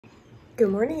Good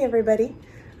morning, everybody.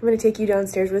 I'm going to take you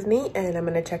downstairs with me and I'm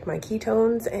going to check my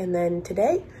ketones, and then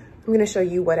today I'm going to show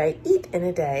you what I eat in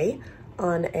a day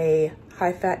on a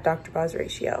high-fat Dr. Boz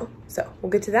ratio. So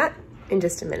we'll get to that in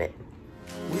just a minute.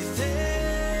 With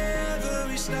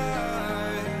every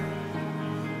start,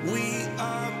 we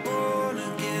are born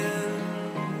again.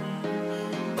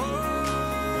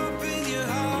 Open your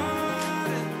heart,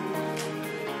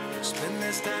 spend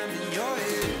this time in your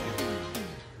head.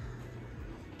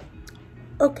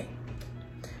 Okay,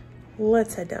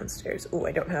 let's head downstairs. Oh,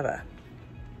 I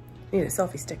need a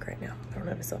selfie stick right now. I don't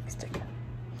have a selfie stick.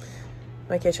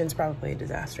 My kitchen's probably a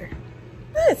disaster.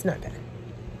 It's not bad.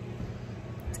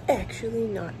 It's actually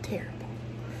not terrible.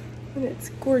 And it's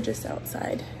gorgeous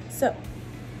outside. So,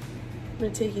 I'm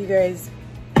gonna take you guys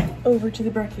over to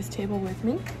the breakfast table with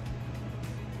me.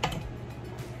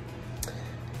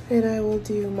 And I will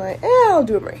do I'll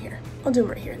do them right here. I'll do them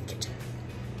right here in the kitchen.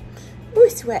 Oh,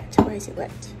 it's wet. Why is it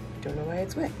wet? Don't know why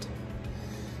it's wet.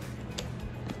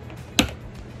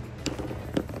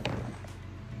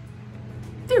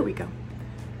 There we go.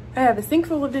 I have a sink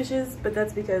full of dishes, but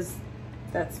that's because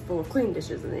that's full of clean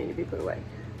dishes and they need to be put away.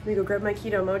 Let me go grab my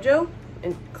Keto Mojo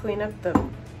and clean up the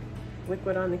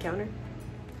liquid on the counter.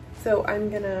 So I'm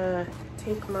gonna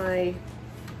take my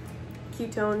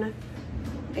ketone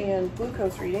and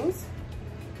glucose readings.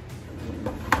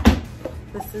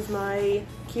 This is my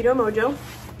Keto Mojo.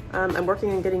 I'm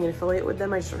working on getting an affiliate with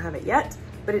them. I just don't have it yet,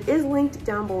 but it is linked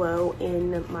down below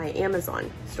in my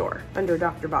Amazon store under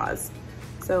Dr. Boz.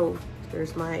 So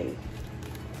there's my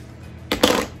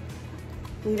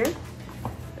meter,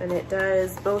 and it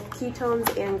does both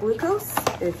ketones and glucose.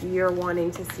 If you're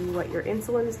wanting to see what your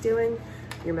insulin is doing,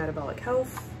 your metabolic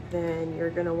health, then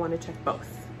you're gonna wanna check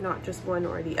both, not just one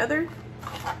or the other.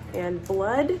 And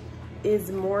blood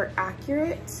is more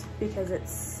accurate because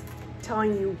it's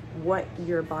telling you what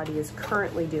your body is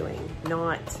currently doing,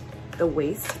 not the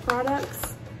waste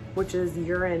products, which is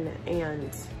urine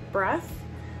and breath.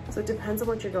 So it depends on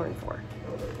what you're going for.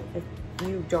 If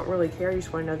you don't really care, you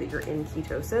just want to know that you're in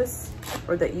ketosis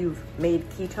or that you've made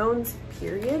ketones,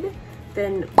 period,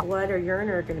 then blood or urine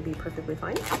are going to be perfectly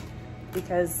fine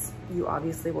because you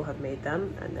obviously will have made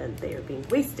them and then they are being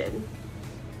wasted.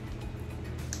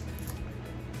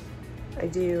 I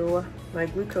do my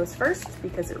glucose first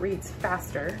because it reads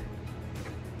faster.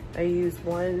 I use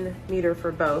 1 meter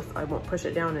for both. I won't push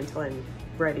it down until I'm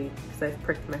ready because I've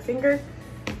pricked my finger,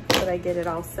 but I get it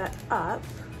all set up.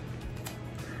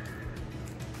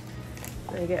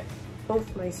 I get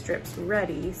both my strips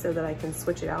ready so that I can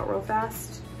switch it out real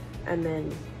fast and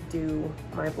then do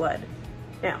my blood.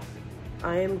 Now,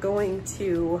 I am going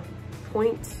to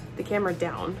point the camera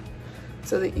down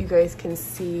so that you guys can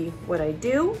see what I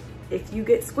do. If you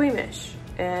get squeamish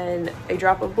and a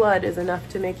drop of blood is enough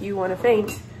to make you want to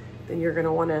faint, then you're going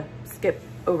to want to skip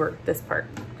over this part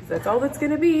because that's all that's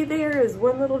going to be there is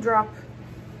 1 little drop.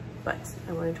 But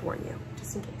I wanted to warn you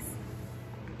just in case.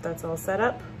 That's all set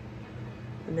up.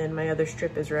 And then my other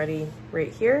strip is ready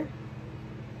right here.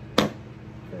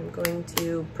 I'm going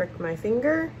to prick my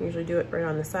finger, usually do it right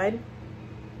on the side.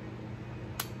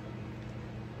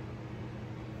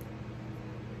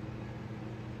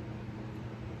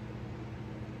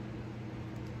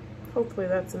 Hopefully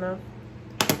that's enough.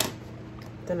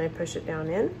 Then I push it down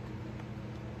in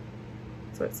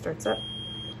so it starts up.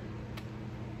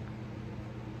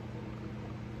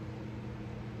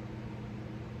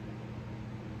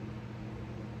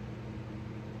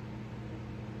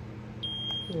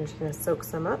 I'm just going to soak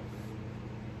some up.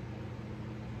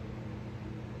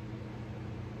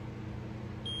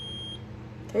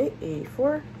 Okay,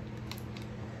 84.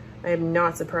 I am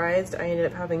not surprised. I ended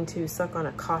up having to suck on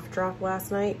a cough drop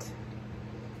last night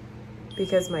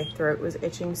because my throat was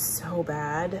itching so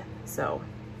bad. So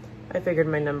I figured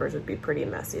my numbers would be pretty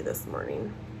messy this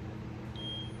morning.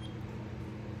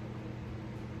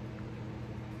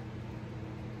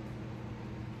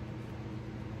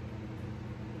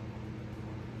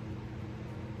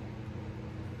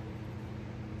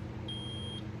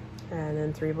 And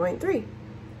then 3.3.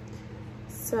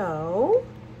 So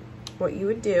what you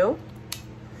would do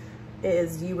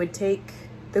is you would take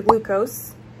the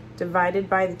glucose divided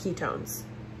by the ketones.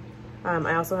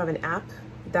 I also have an app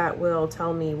that will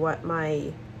tell me what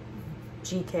my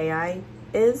GKI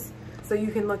is. So you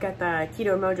can look at the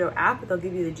Keto Mojo app, they'll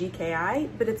give you the GKI,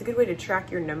 but it's a good way to track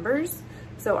your numbers.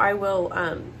 So I will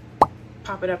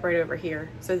pop it up right over here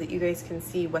so that you guys can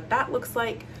see what that looks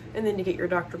like. And then to get your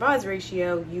Dr. Boz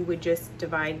ratio, you would just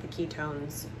divide the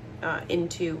ketones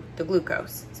into the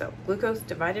glucose. So glucose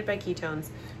divided by ketones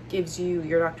gives you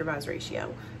your Dr. Boz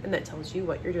ratio, and that tells you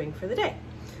what you're doing for the day.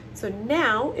 So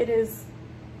now it is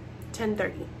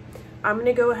 10:30. I'm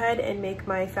gonna go ahead and make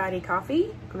my fatty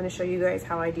coffee. I'm gonna show you guys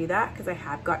how I do that because I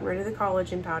have gotten rid of the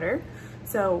collagen powder.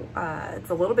 So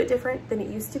it's a little bit different than it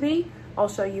used to be. I'll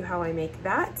show you how I make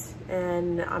that,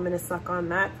 and I'm gonna suck on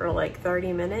that for like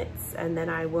 30 minutes, and then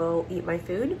I will eat my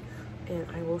food, and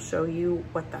I will show you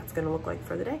what that's gonna look like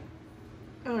for the day.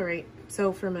 All right,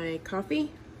 so for my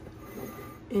coffee,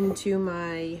 into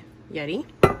my Yeti,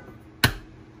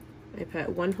 I put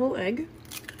 1 whole egg,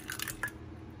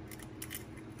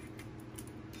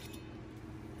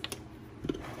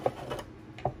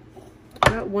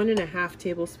 about 1.5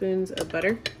 tablespoons of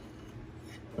butter,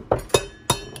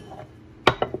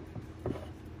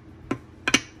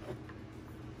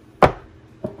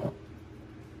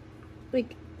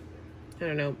 like, I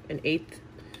don't know, 1/8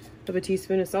 of a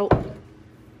teaspoon of salt.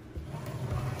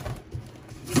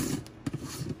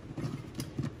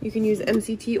 You can use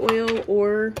MCT oil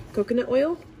or coconut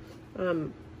oil.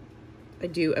 I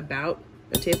do about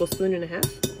 1.5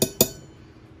 tablespoons.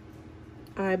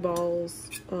 Eyeballs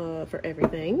for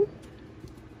everything.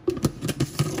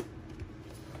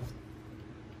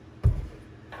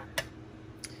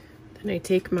 Then I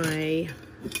take my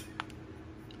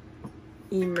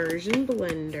immersion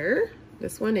blender.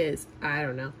 This one is, I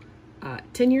don't know,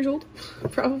 10 years old,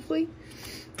 probably.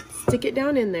 Stick it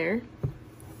down in there,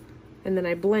 and then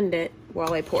I blend it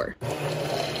while I pour.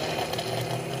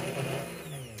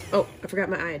 Oh, I forgot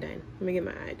my iodine. Let me get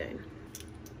my iodine.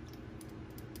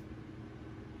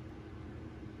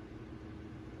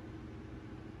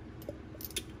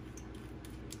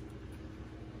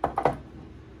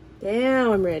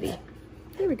 Now I'm ready.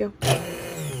 There we go.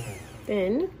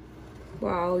 Then,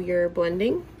 while you're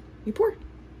blending, you pour.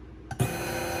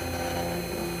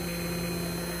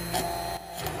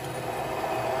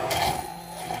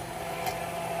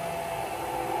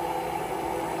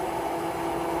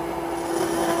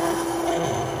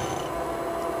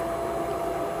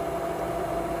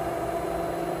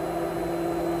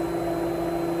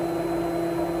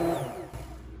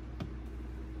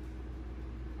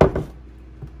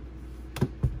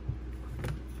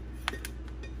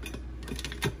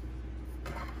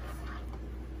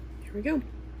 Here we go.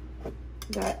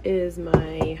 That is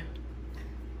my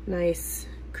nice,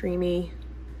 creamy,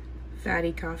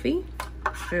 fatty coffee.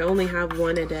 I only have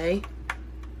 1 a day.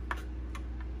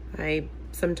 I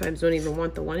sometimes don't even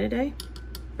want the 1 a day,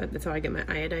 but that's how I get my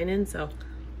iodine in. So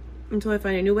until I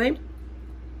find a new way,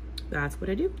 that's what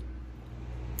I do.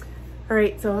 All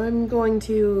right, so I'm going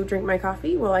to drink my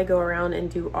coffee while I go around and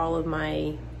do all of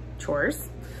my chores,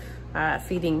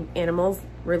 feeding animals,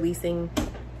 releasing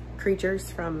creatures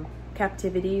from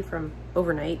captivity from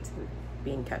overnight and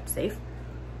being kept safe.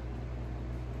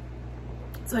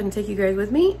 So I can take you guys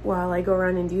with me while I go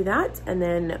around and do that, and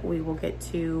then we will get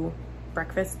to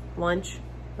breakfast, lunch,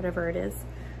 whatever it is,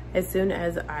 as soon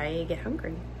as I get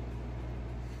hungry.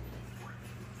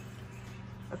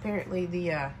 Apparently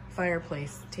the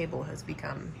fireplace table has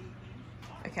become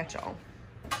a catch-all.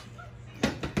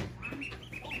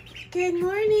 Good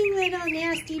morning, little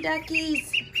nasty duckies.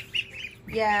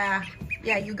 Yeah,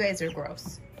 you guys are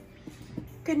gross.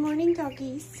 Good morning,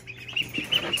 doggies.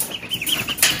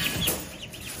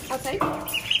 Outside?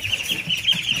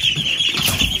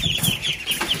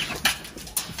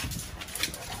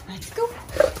 Let's go.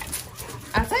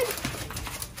 Outside.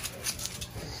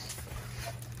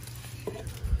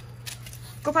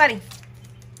 Go potty.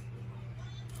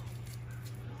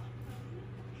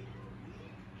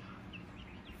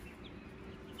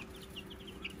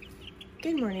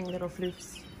 Good morning, little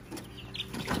floofs.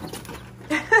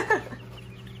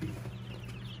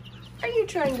 Are you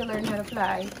trying to learn how to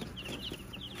fly?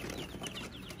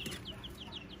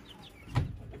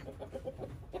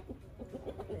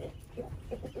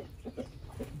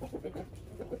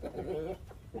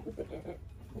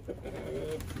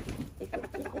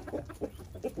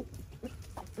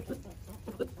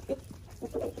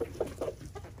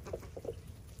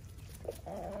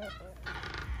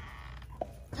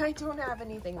 I don't have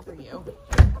anything for you.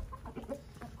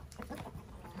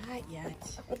 Not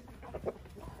yet.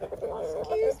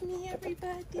 Excuse me,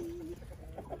 everybody.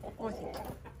 Oh, thank you.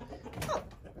 Oh,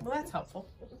 well, that's helpful.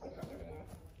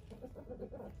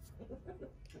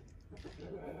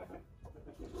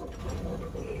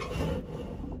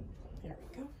 There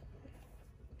we go.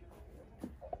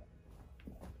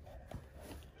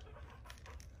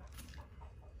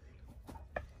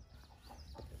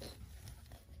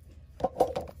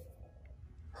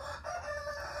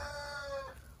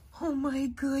 Oh my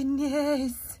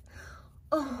goodness.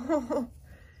 Oh,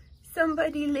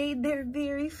 somebody laid their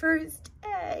very first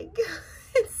egg.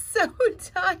 It's so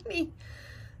tiny.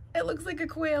 It looks like a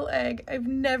quail egg. I've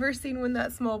never seen one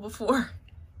that small before.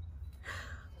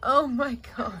 Oh my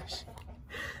gosh.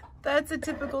 That's a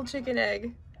typical chicken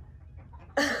egg.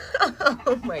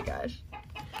 Oh my gosh.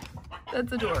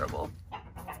 That's adorable.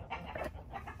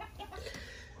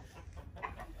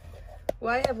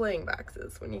 Why have laying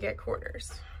boxes when you get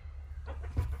corners?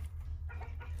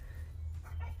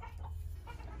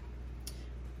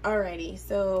 Alrighty,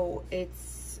 so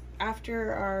it's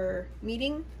after our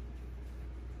meeting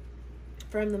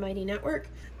from the Mighty Network.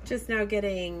 Just now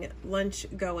getting lunch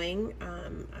going.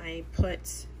 I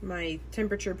put my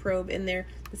temperature probe in there.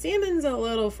 The salmon's a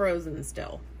little frozen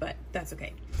still, but that's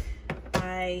okay.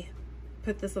 I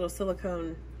put this little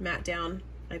silicone mat down.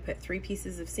 I put 3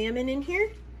 pieces of salmon in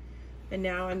here, and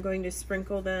now I'm going to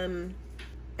sprinkle them.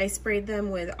 I sprayed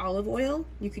them with olive oil.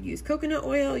 You could use coconut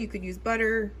oil, you could use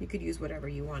butter, you could use whatever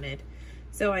you wanted.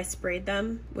 So I sprayed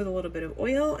them with a little bit of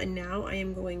oil, and now I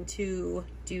am going to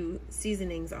do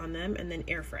seasonings on them and then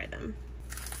air fry them.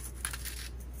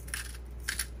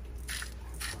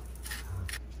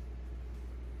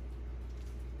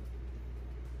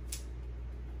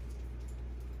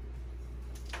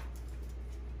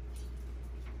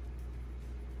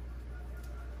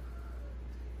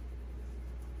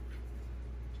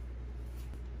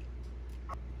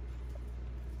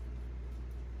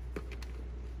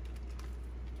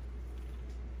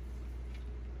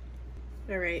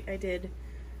 All right, I did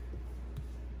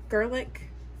garlic,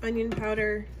 onion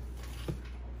powder,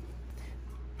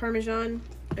 Parmesan,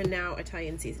 and now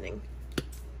Italian seasoning.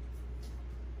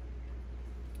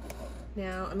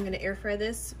 Now I'm gonna air fry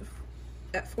this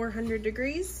at 400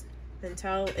 degrees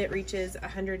until it reaches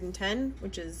 110,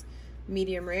 which is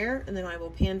medium rare, and then I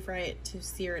will pan fry it to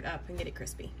sear it up and get it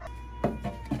crispy.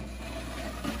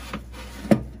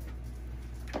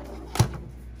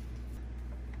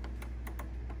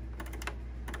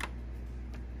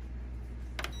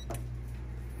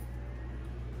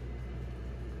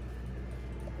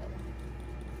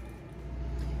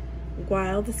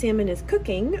 While the salmon is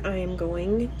cooking, I am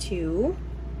going to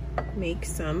make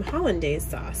some Hollandaise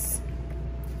sauce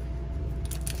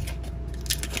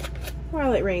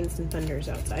while it rains and thunders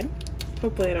outside.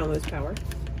 Hopefully I don't lose power.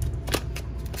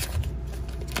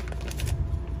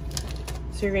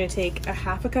 So you're going to take a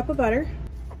half a cup of butter,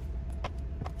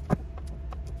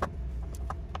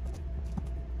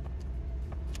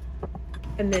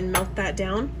 and then melt that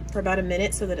down for about a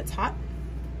minute so that it's hot.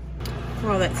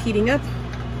 While that's heating up,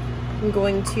 I'm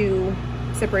going to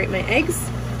separate my eggs.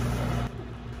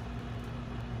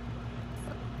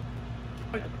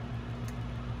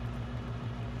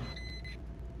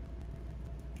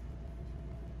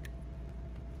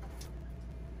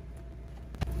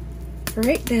 All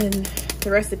right, then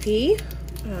the recipe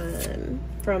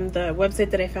from the website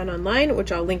that I found online,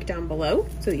 which I'll link down below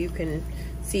so that you can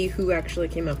see who actually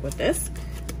came up with this.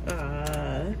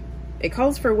 It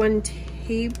calls for 1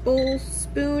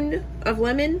 tablespoon of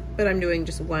lemon, but I'm doing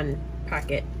just 1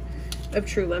 packet of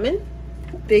true lemon.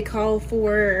 They call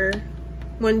for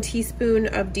 1 teaspoon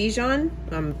of Dijon.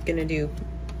 I'm gonna do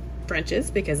French's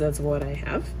because that's what I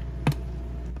have.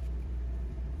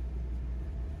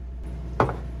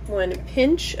 1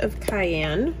 pinch of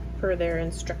cayenne per their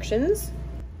instructions.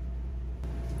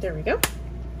 There we go.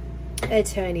 A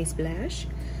tiny splash.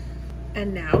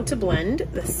 And now to blend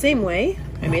the same way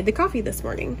I made the coffee this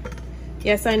morning.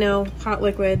 Yes, I know, hot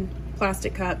liquid,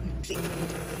 plastic cup.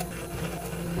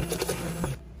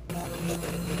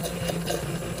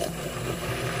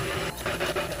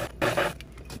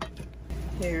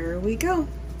 There we go.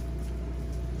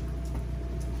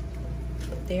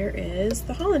 There is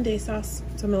the Hollandaise sauce.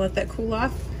 So I'm gonna let that cool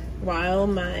off while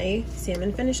my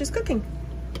salmon finishes cooking.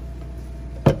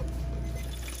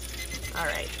 All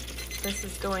right, this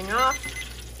is going off.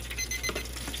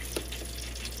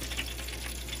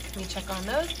 Let me check on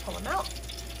those, pull them out.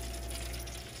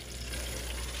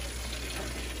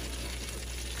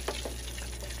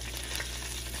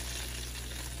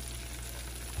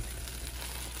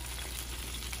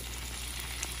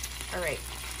 All right,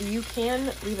 you can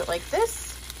leave it like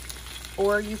this,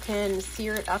 or you can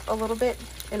sear it up a little bit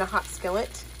in a hot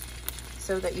skillet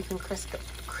so that you can crisp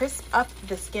up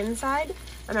the skin side.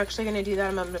 I'm actually gonna do that.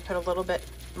 I'm gonna put a little bit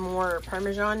more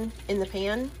Parmesan in the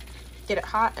pan, get it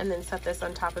hot, and then set this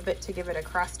on top of it to give it a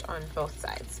crust on both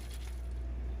sides.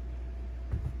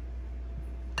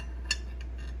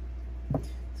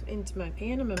 So into my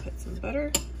pan, I'm gonna put some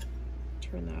butter,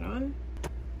 turn that on.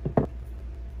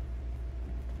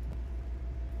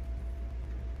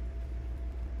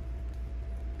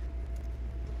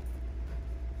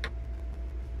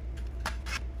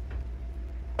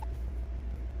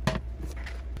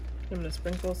 I'm gonna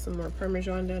sprinkle some more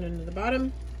Parmesan down into the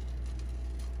bottom.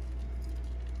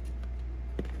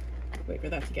 Wait for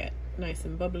that to get nice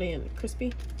and bubbly and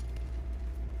crispy.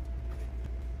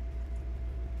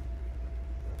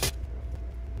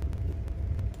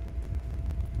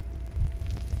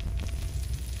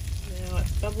 Now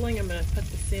it's bubbling, I'm gonna put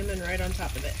the salmon right on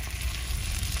top of it.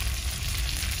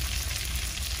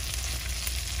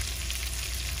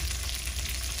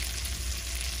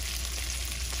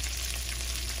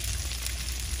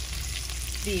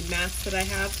 The mats that I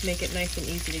have make it nice and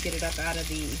easy to get it up out of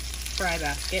the fry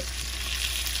basket.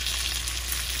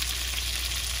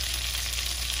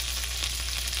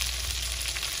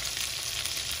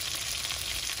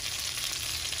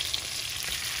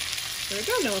 There we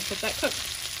go, now let's let that cook.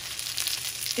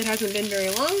 It hasn't been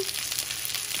very long,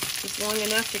 just long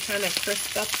enough to kind of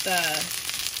crisp up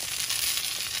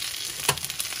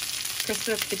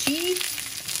the cheese.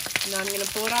 Now I'm gonna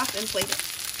pull it off and plate it.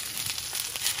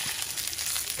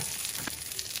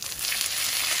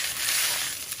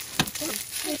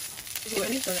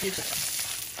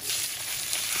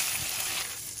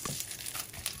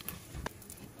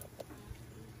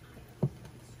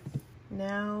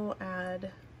 Now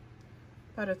add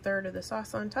about a third of the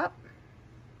sauce on top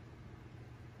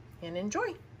and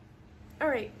enjoy. All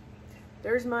right,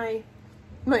 there's my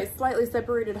slightly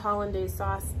separated Hollandaise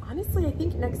sauce. Honestly, I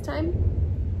think next time,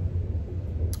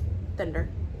 tender.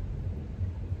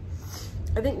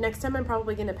 I think next time I'm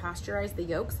probably gonna pasteurize the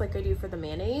yolks like I do for the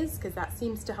mayonnaise, because that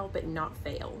seems to help it not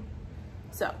fail.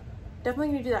 So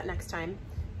definitely gonna do that next time.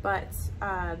 But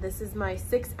this is my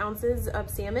 6 ounces of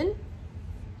salmon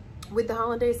with the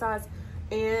Hollandaise sauce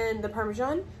and the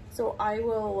Parmesan. So I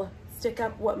will stick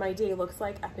up what my day looks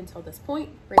like up until this point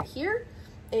right here.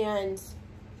 And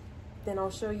then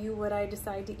I'll show you what I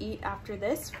decide to eat after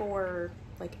this for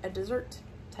like a dessert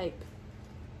type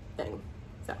thing.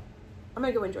 So I'm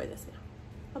gonna go enjoy this now.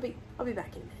 I'll be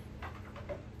back in a minute.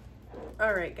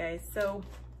 All right, guys, so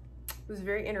it was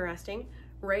very interesting.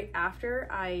 Right after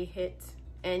I hit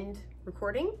end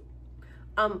recording,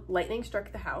 lightning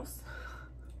struck the house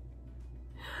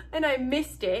and I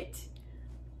missed it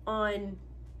on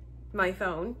my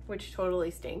phone, which totally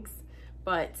stinks.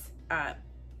 But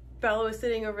Bella was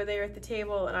sitting over there at the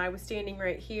table and I was standing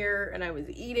right here and I was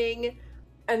eating,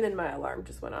 and then my alarm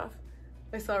just went off.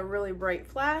 I saw a really bright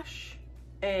flash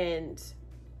and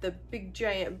the big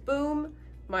giant boom.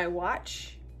 My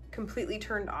watch completely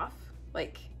turned off,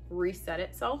 like reset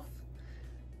itself,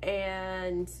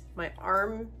 and my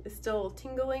arm is still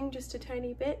tingling just a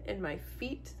tiny bit, and my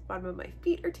feet, the bottom of my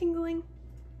feet are tingling.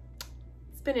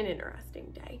 It's been an interesting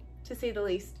day, to say the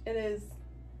least. It is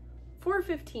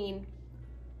 4:15.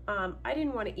 I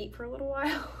didn't want to eat for a little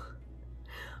while.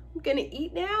 I'm gonna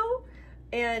eat now,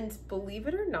 and believe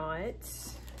it or not,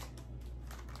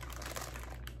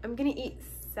 I'm gonna eat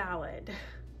salad.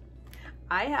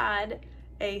 I had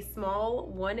a small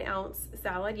 1 ounce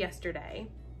salad yesterday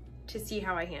to see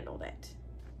how I handled it,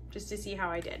 just to see how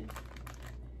I did.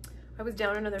 I was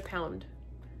down another pound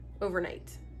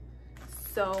overnight,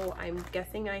 so I'm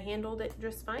guessing I handled it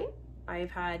just fine.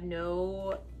 I've had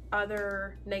no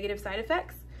other negative side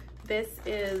effects. This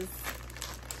is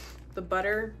the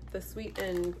butter, the sweet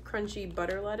and crunchy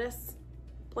butter lettuce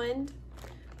blend.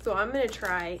 So I'm gonna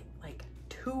try like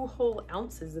 2 whole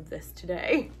ounces of this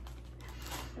today,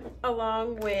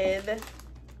 along with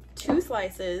 2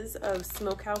 slices of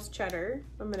smokehouse cheddar.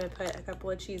 I'm gonna put a couple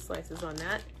of cheese slices on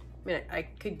that. I mean, I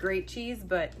could grate cheese,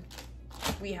 but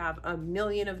we have a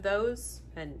million of those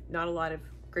and not a lot of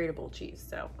grateable cheese.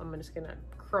 So I'm just gonna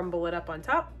crumble it up on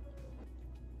top.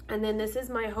 And then this is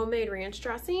my homemade ranch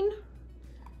dressing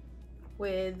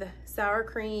with sour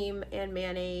cream and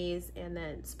mayonnaise and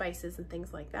then spices and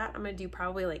things like that. I'm gonna do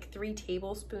probably like 3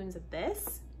 tablespoons of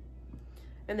this.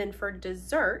 And then for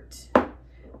dessert,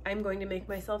 I'm going to make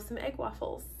myself some egg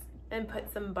waffles and put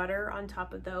some butter on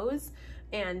top of those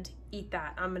and eat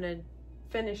that. I'm gonna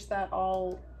finish that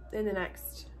all in the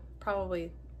next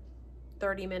probably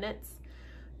 30 minutes.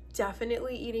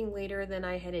 Definitely eating later than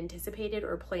I had anticipated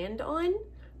or planned on,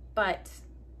 but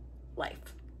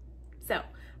life. So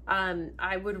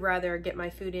I would rather get my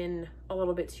food in a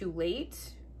little bit too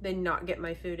late than not get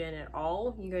my food in at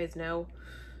all. You guys know,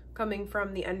 coming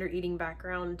from the under eating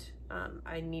background,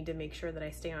 I need to make sure that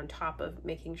I stay on top of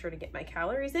making sure to get my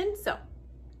calories in. So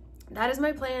that is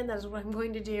my plan. That is what I'm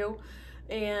going to do.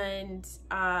 And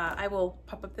I will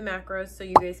pop up the macros so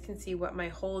you guys can see what my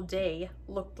whole day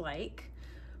looked like.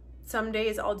 Some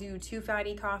days I'll do 2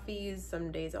 fatty coffees.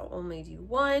 Some days I'll only do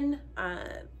 1.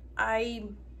 I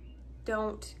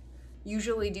don't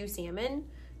usually do salmon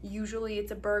Usually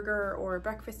it's a burger or a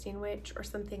breakfast sandwich or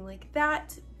something like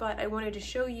that, but I wanted to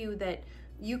show you that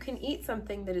you can eat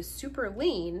something that is super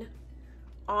lean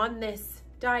on this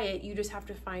diet. You just have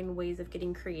to find ways of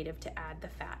getting creative to add the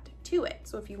fat to it.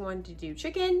 So if you wanted to do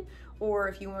chicken, or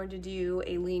if you wanted to do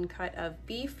a lean cut of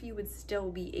beef, you would still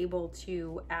be able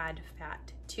to add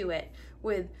fat to it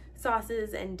with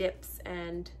sauces and dips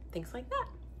and things like that.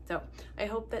 So I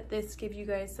hope that this gives you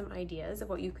guys some ideas of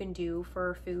what you can do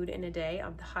for food in a day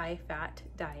of the high fat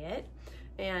diet.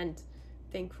 And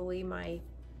thankfully my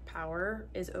power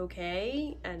is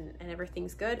okay and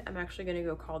everything's good. I'm actually gonna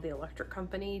go call the electric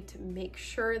company to make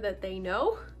sure that they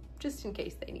know, just in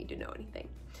case they need to know anything.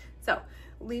 So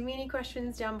leave me any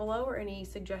questions down below or any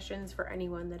suggestions for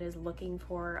anyone that is looking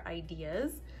for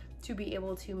ideas to be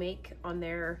able to make on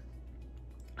their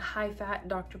high fat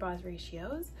Dr. Boz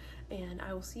ratios, and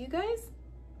I will see you guys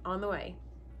on the way.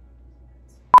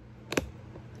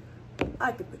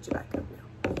 I could put you back up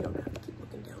now. You don't have to keep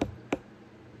looking down.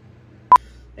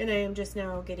 And I am just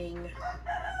now getting,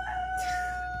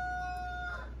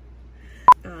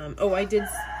 oh, I did,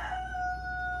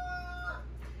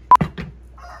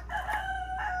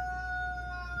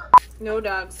 no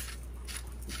dogs.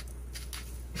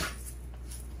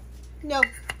 No.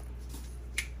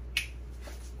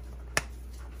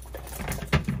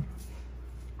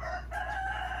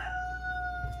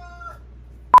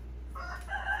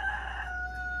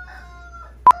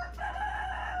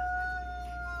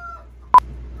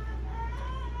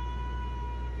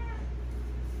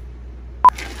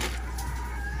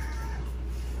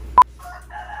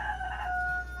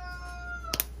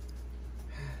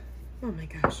 Oh my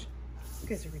gosh, you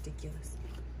guys are ridiculous.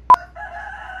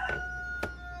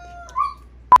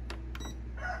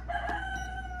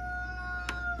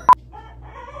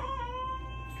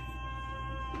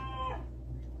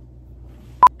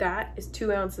 That is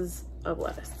 2 ounces of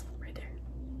lettuce right there.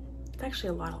 It's actually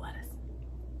a lot of lettuce.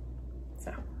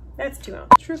 So that's 2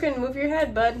 ounces. Shrukin, move your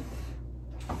head, bud.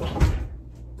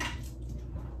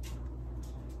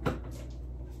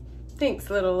 Thanks,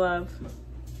 little love.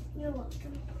 You're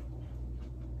welcome.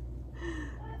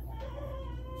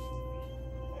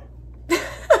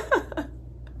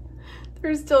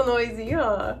 They're still noisy,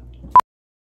 huh?